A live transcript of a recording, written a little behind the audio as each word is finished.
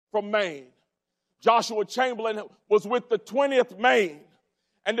from Maine. Joshua Chamberlain was with the 20th Maine,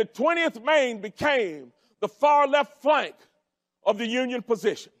 and the 20th Maine became the far left flank of the Union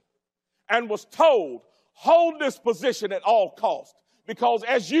position and was told, hold this position at all costs, because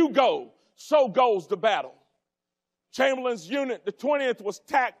as you go, so goes the battle. Chamberlain's unit, the 20th, was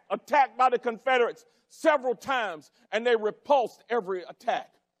attacked by the Confederates several times, and they repulsed every attack.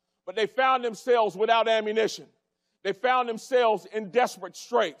 But they found themselves without ammunition. They found themselves in desperate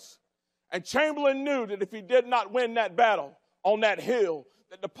straits. And Chamberlain knew that if he did not win that battle on that hill,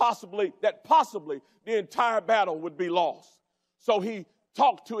 that possibly the entire battle would be lost. So he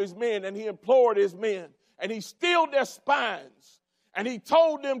talked to his men and he implored his men, and he steeled their spines, and he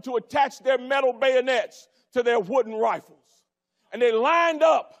told them to attach their metal bayonets to their wooden rifles. And they lined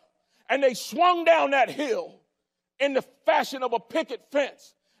up and they swung down that hill in the fashion of a picket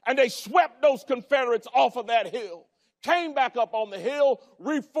fence, and they swept those Confederates off of that hill, came back up on the hill,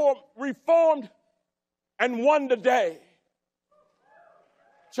 reformed, and won the day.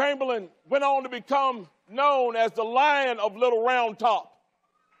 Chamberlain went on to become known as the Lion of Little Round Top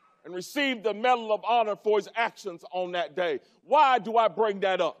and received the Medal of Honor for his actions on that day. Why do I bring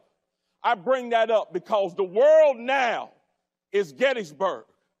that up? I bring that up because the world now is Gettysburg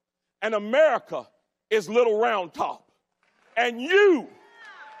and America is Little Round Top. And you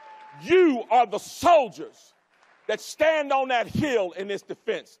are the soldiers that stand on that hill in its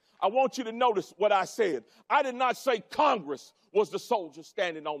defense. I want you to notice what I said. I did not say Congress was the soldier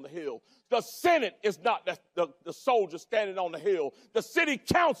standing on the hill. The Senate is not the soldier standing on the hill. The city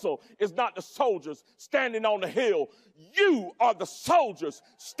council is not the soldiers standing on the hill. You are the soldiers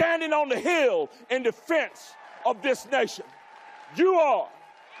standing on the hill in defense of this nation. You are.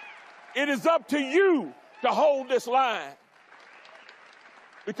 It is up to you to hold this line.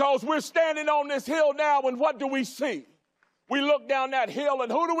 Because we're standing on this hill now, and what do we see? We look down that hill,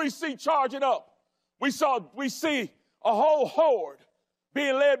 and who do we see charging up? We see a whole horde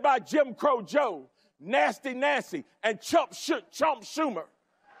being led by Jim Crow Joe, Nasty Nancy, and Chump Schumer.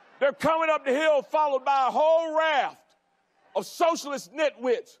 They're coming up the hill followed by a whole raft of socialist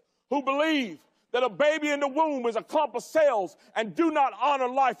nitwits who believe that a baby in the womb is a clump of cells and do not honor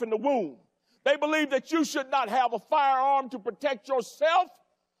life in the womb. They believe that you should not have a firearm to protect yourself,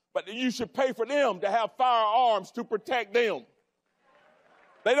 but that you should pay for them to have firearms to protect them.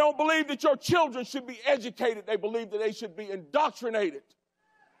 They don't believe that your children should be educated. They believe that they should be indoctrinated.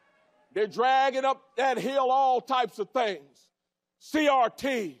 They're dragging up that hill all types of things.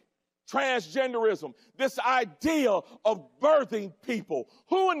 CRT, transgenderism, this idea of birthing people.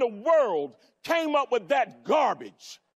 Who in the world came up with that garbage?